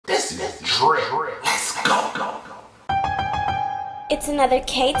It's another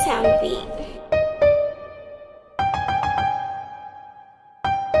K-Town beat.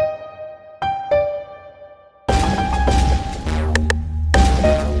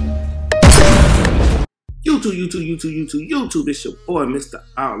 YouTube, it's your boy, Mr.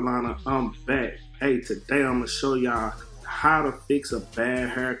 Outliner. I'm back. Hey, today I'm going to show y'all how to fix a bad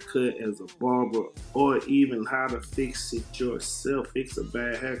haircut as a barber, or even how to fix it yourself, fix a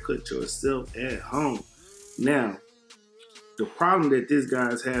bad haircut yourself at home. Now, the problem that this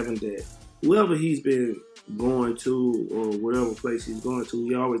guy's having, that whoever he's been going to or whatever place he's going to,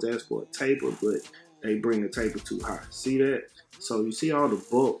 he always asks for a taper, but they bring the taper too high. See that? So you see all the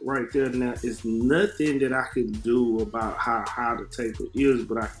bulk right there. Now, it's nothing that I can do about how high the taper is,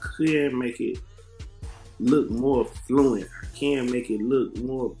 but I can make it look more fluent. I can make it look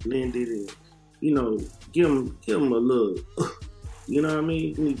more blended and, you know, give him a little, you know what I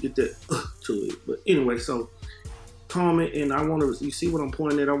mean? You need to get that to it. But anyway, so comb it, and I want to, you see what I'm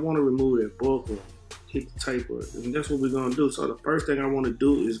pointing at? I want to remove that bulk and hit the taper, and that's what we're going to do. So the first thing I want to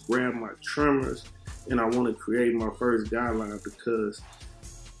do is grab my trimmers, and I want to create my first guideline, because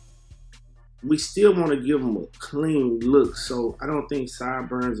we still want to give them a clean look. So I don't think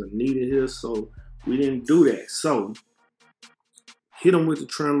sideburns are needed here, so we didn't do that. So hit them with the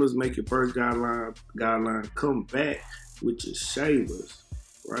trimmers, make your first guideline. Come back with your shavers,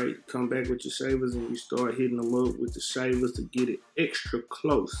 right? Come back with your shavers, and you start hitting them up with the shavers to get it extra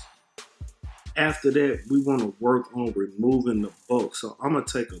close. After that, we want to work on removing the bulk. So I'm going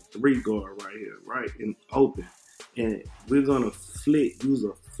to take a 3-guard right here, right, and open. And we're going to use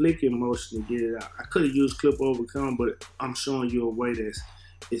a flicking motion to get it out. I could have used clip over comb, but I'm showing you a way that's,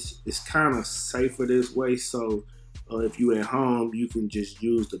 it's kind of safer this way. So if you're at home, you can just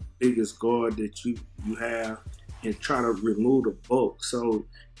use the biggest guard that you have and try to remove the bulk. So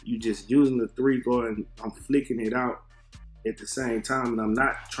you just using the 3-guard, and I'm flicking it out at the same time, and I'm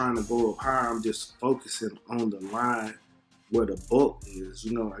not trying to go up higher. I'm just focusing on the line where the bulk is.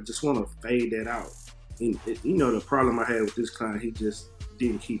 You know, I just want to fade that out. And you know, the problem I had with this client, he just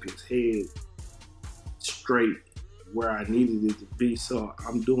didn't keep his head straight where I needed it to be. So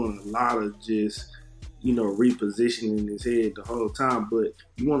I'm doing a lot of just, you know, repositioning his head the whole time. But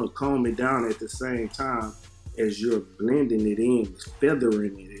you want to comb it down at the same time as you're blending it in,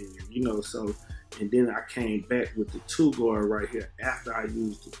 feathering it in, you know. So, and then I came back with the 2-guard right here after I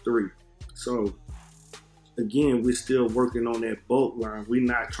used the 3. So again, we're still working on that bulk line. We're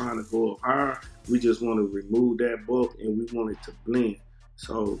not trying to go up higher. We just want to remove that bulk, and we want it to blend.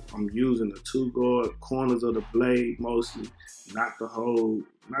 So I'm using the 2-guard, corners of the blade mostly, not the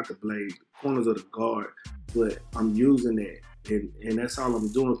blade, corners of the guard, but I'm using that. And that's all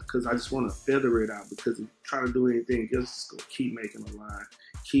I'm doing, because I just want to feather it out, because if you try to do anything else, it's going to keep making a line,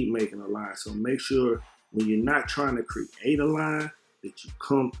 keep making a line. So make sure when you're not trying to create a line, that you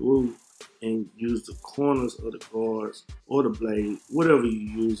come through and use the corners of the guards or the blade, whatever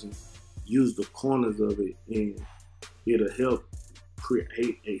you're using, use the corners of it, and it'll help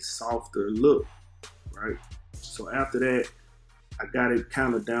create a softer look, right? So after that, I got it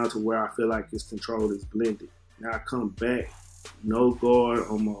kind of down to where I feel like it's controlled, it's blended. Now I come back, no guard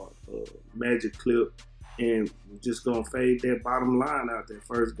on my magic clip, and we're just gonna fade that bottom line out, that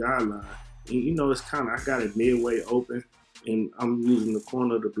first guideline. And you know, it's kind of, I got it midway open, and I'm using the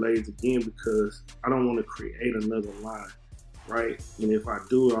corner of the blades again, because I don't want to create another line, right? And if I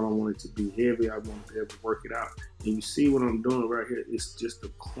do, I don't want it to be heavy. I want to be able to work it out. And you see what I'm doing right here? It's just the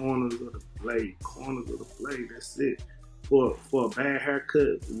corners of the blade, that's it. For a bad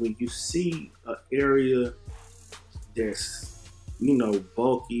haircut, when you see an area that's, you know,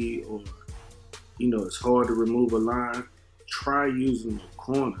 bulky, or, you know, it's hard to remove a line, try using the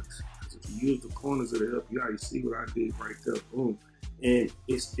corners. If you use the corners, it'll help you out. You see what I did right there, boom. And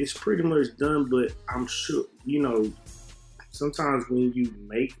it's pretty much done, but I'm sure, you know, sometimes when you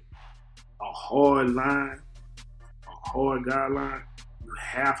make a hard line, a hard guideline, you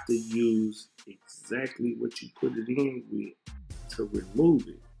have to use exactly what you put it in with to remove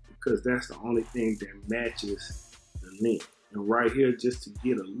it, because that's the only thing that matches the length. And right here, just to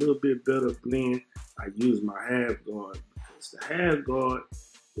get a little bit better blend, I use my half guard, because the half guard,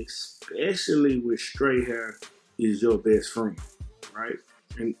 especially with straight hair, is your best friend, right?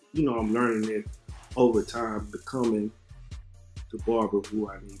 And you know, I'm learning it over time, becoming the barber who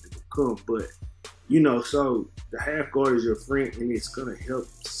I need to become. But you know, so the half guard is your friend, and it's gonna help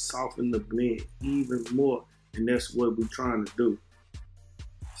soften the blend even more, and that's what we're trying to do.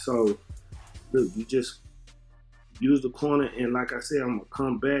 So look, you just use the corner, and like I said, I'm gonna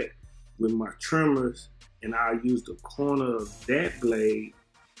come back with my trimmers, and I'll use the corner of that blade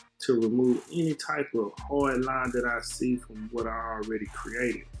to remove any type of hard line that I see from what I already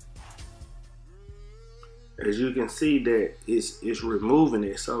created. As you can see that it's removing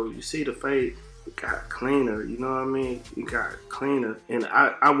it. So you see the fade, it got cleaner, you know what I mean? It got cleaner. And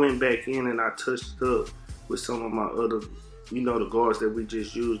I went back in and I touched it up with some of my other, you know, the guards that we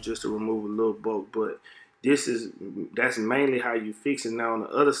just used just to remove a little bulk. But that's mainly how you fix it. Now on the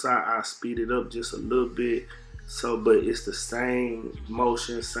other side, I speed it up just a little bit. So, but it's the same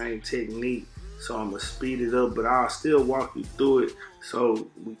motion, same technique. So I'm gonna speed it up, but I'll still walk you through it. So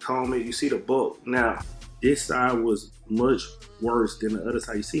we comb it, you see the bulk. Now, this side was much worse than the other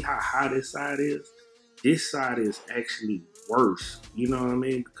side. You see how high this side is? This side is actually worse, you know what I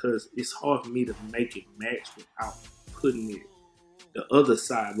mean? Because it's hard for me to make it match without putting it the other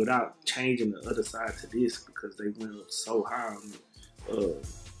side, without changing the other side to this, because they went up so high on it.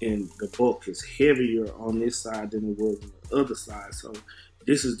 And the bulk is heavier on this side than it was on the other side. So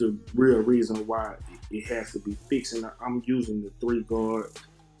this is the real reason why it has to be fixed. And I'm using the 3 guard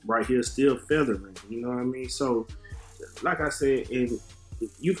right here, still feathering, you know what I mean? So like I said, and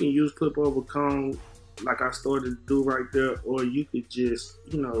you can use clip over comb like I started to do right there, or you could just,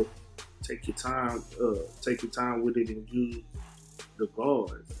 you know, take your time with it and use the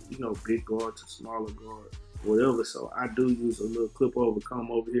guards, you know, big guard to smaller guard, whatever. So I do use a little clip over comb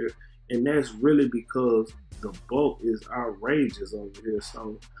over here, and that's really because the bulk is outrageous over here.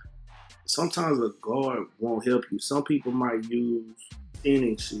 So sometimes a guard won't help you. Some people might use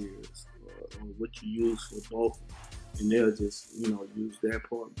thinning shears or what you use for bulk, and they'll just, you know, use that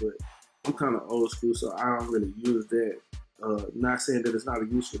part. But I'm kind of old school, so I don't really use that. Not saying that it's not a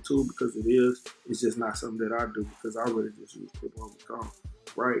useful tool, because it is. It's just not something that I do, because I really just use clip over comb,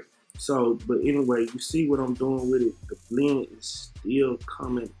 right? So, but anyway, you see what I'm doing with it. The blend is still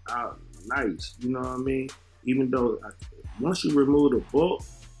coming out nice, you know what I mean? Even though once you remove the bulk,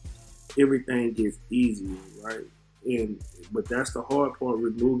 everything gets easier, right? But that's the hard part,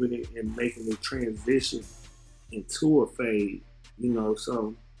 removing it and making it transition into a fade, you know.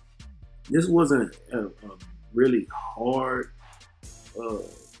 So this wasn't a really hard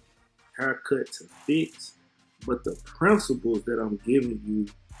haircut to fix, but the principles that I'm giving you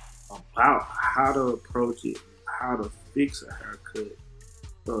about how to approach it, how to fix a haircut,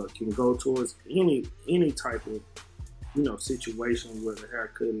 can go towards any type of, you know, situation where the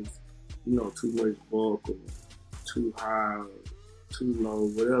haircut is, you know, too much bulk or too high or too low,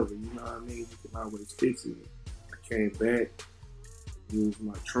 whatever, you know what I mean? You can always fix it. I came back, used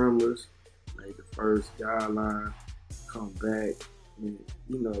my trimmers, made the first guideline, come back, and,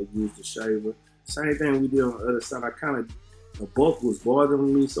 you know, use the shaver. Same thing we did on the other side. The bulk was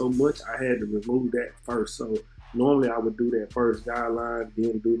bothering me so much, I had to remove that first. So normally I would do that first guideline,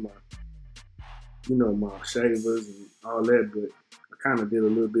 then do my, you know, my shavers and all that, but I kind of did a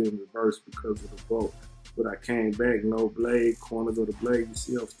little bit in reverse because of the bulk. But I came back, no blade, corners of the blade, you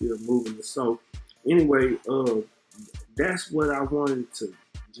see I'm still moving it. So anyway, that's what I wanted to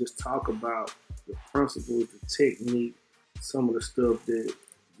just talk about, the principles, the technique, some of the stuff that,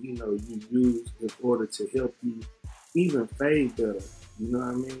 you know, you use in order to help you even fade better, you know what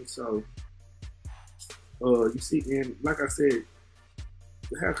I mean? So you see, and like I said,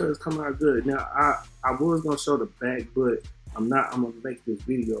 the haircut is coming out good. Now I was gonna show the back, but I'm gonna make this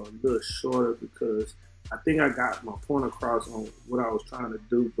video a little shorter because I think I got my point across on what I was trying to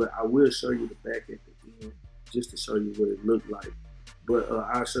do, but I will show you the back at the end just to show you what it looked like. But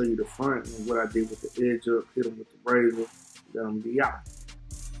I'll show you the front and what I did with the edge up, hit them with the razor, let them be out.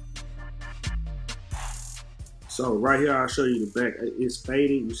 So right here, I'll show you the back. It's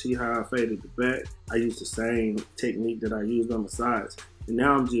faded. You see how I faded the back? I used the same technique that I used on the sides. And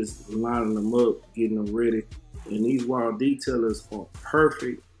now I'm just lining them up, getting them ready. And these Wahl detailers are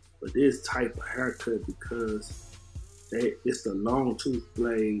perfect for this type of haircut because it's the long tooth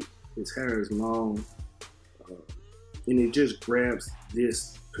blade. His hair is long. And it just grabs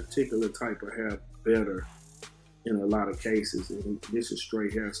this particular type of hair better in a lot of cases, and this is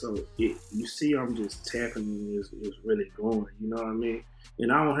straight hair, so you see I'm just tapping and it's really going, you know what I mean?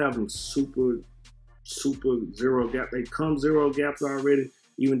 And I don't have them super zero gap. They come zero gaps already,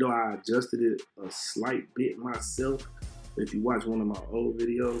 even though I adjusted it a slight bit myself. If you watch one of my old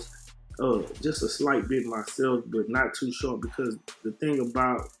videos, just a slight bit myself, but not too short, because the thing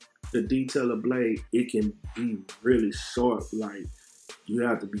about the detailer blade, it can be really sharp. Like, you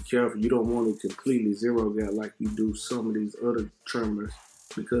have to be careful. You don't want it completely zero gap like you do some of these other trimmers,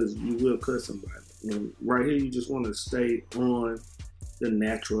 because you will cut somebody. And right here, you just want to stay on the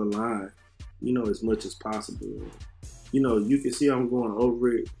natural line, you know, as much as possible. You know, you can see I'm going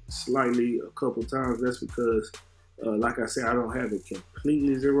over it slightly a couple times. That's because Like I said, I don't have it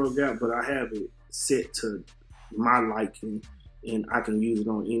completely zero gap, but I have it set to my liking, and I can use it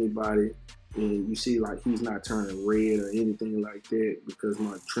on anybody. And you see, like, he's not turning red or anything like that because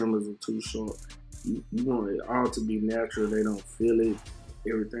my trimmers are too short. You want it all to be natural. They don't feel it.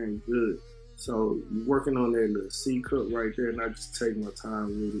 Everything's good. So you're working on that little C cut right there, and I just take my time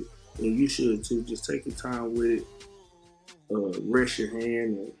with it. And you should too. Just take your time with it. Rest your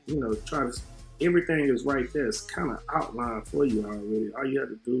hand, and try to. Everything is right there. It's kind of outlined for you already. All you have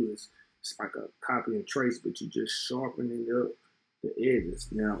to do is it's like a copy and trace, but you just sharpening up the edges.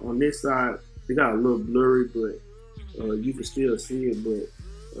 Now on this side, it got a little blurry, but you can still see it. But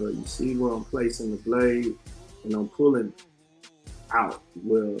you see where I'm placing the blade, and I'm pulling out,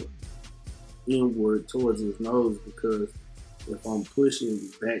 well, inward towards his nose, because if I'm pushing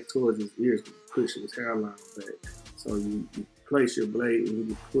back towards his ears, you push his hairline back. So you place your blade and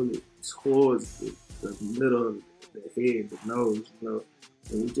you pull it towards the middle of the head, the nose, and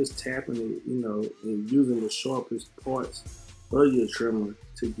you're just tapping it, and using the sharpest parts of your trimmer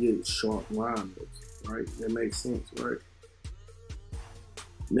to get sharp lines, right? That makes sense, right?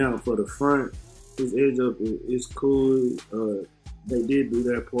 Now for the front, this edge up is cool. They did do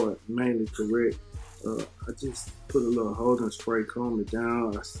that part mainly correct. I just put a little holding spray, comb it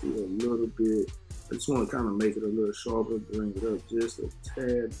down. I see a little bit. I just want to kind of make it a little sharper, bring it up just a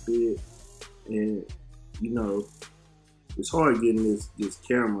tad bit. And it's hard getting this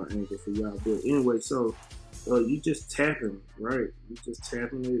camera angle for y'all. But anyway, so you just tapping, right? You just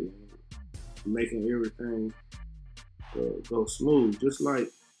tapping it and making everything go smooth, just like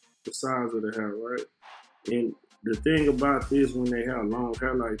the size of the hair, right? And the thing about this, when they have long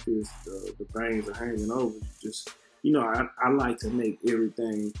hair like this, the bangs are hanging over. Just, I like to make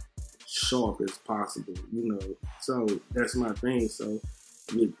everything sharp as possible, So that's my thing. So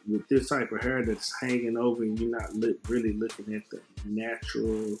with this type of hair that's hanging over, and you're not really looking at the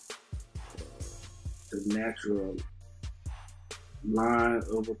natural line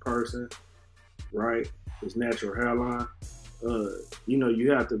of a person, right? This natural hairline.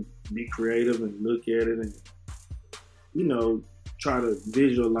 You have to be creative and look at it and try to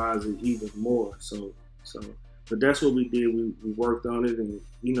visualize it even more. So, but that's what we did. We worked on it, and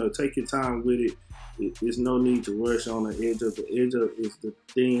take your time with it. There's no need to rush on the edge up. The edge up is the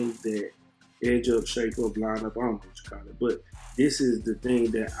thing that edge up, shape up, line up. I don't know what you call it, but this is the thing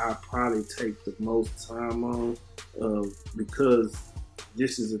that I probably take the most time on, because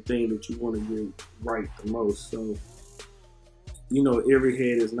this is the thing that you want to get right the most. So, every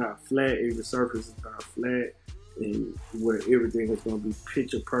head is not flat. Every surface is not flat. And where everything is going to be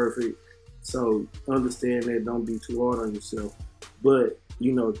picture perfect. So understand that, don't be too hard on yourself, but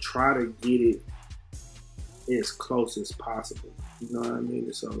try to get it as close as possible. You know what I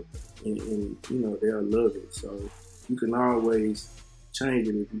mean? So and they'll love it. So you can always change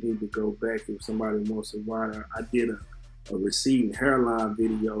it if you need to go back. If somebody wants it wider, I did a receding hairline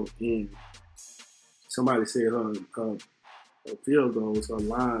video, and somebody said her field goals, her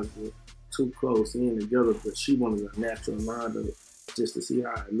lines were too close in together, but she wanted a natural line up just to see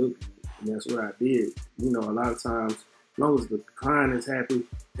how it looked, and that's what I did. A lot of times, as long as the client is happy,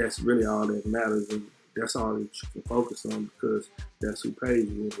 that's really all that matters, and that's all that you can focus on, because that's who pays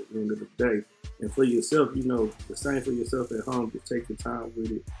you at the end of the day. And for yourself, the same for yourself at home. Just take your time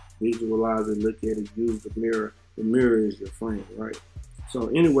with it, visualize it, look at it, use the mirror. The mirror is your friend, right? So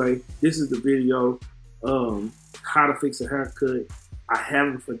anyway, this is the video, how to fix a haircut. I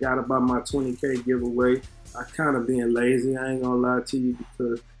haven't forgot about my 20K giveaway. I kind of being lazy, I ain't gonna lie to you,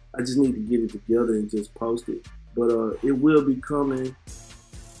 because I just need to get it together and just post it. But it will be coming.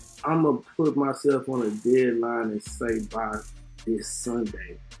 I'm gonna put myself on a deadline and say by this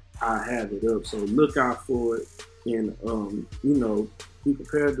Sunday I have it up. So look out for it, and be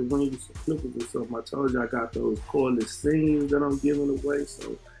prepared to win you some clippers and stuff. I told you I got those cordless seams that I'm giving away.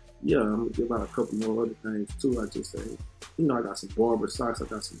 So yeah, I'm gonna give out a couple more other things too. I just say, I got some barber socks, I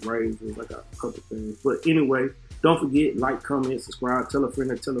got some razors, I got a couple things. But anyway, don't forget, like, comment, subscribe, tell a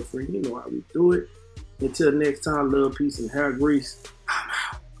friend and tell a friend. You know how we do it. Until next time, love, peace, and hair grease.